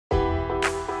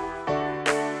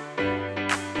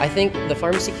I think the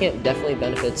pharmacy camp definitely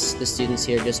benefits the students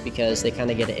here just because they kind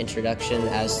of get an introduction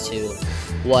as to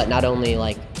what not only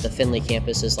like the Findlay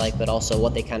campus is like, but also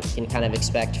what they can kind of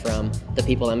expect from the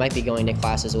people that might be going to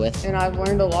classes with. And I've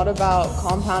learned a lot about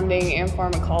compounding and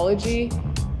pharmacology.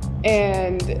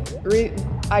 And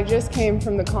I just came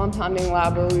from the compounding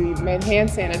lab where we made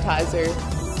hand sanitizer.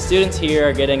 Students here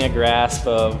are getting a grasp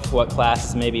of what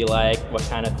classes may be like, what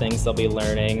kind of things they'll be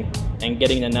learning, and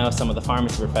getting to know some of the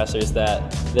pharmacy professors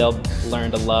that they'll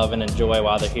learn to love and enjoy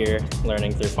while they're here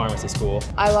learning through pharmacy school.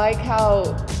 I like how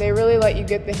they really let you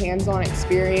get the hands-on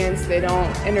experience. They don't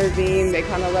intervene, they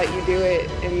kind of let you do it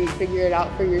and figure it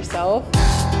out for yourself.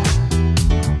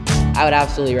 I would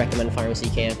absolutely recommend pharmacy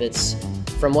camp.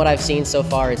 From what I've seen so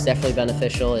far, it's definitely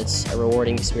beneficial. It's a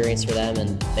rewarding experience for them,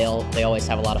 and they always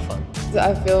have a lot of fun.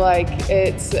 I feel like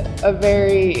it's a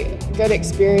very good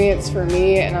experience for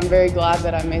me, and I'm very glad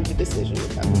that I made the decision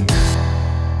to come here.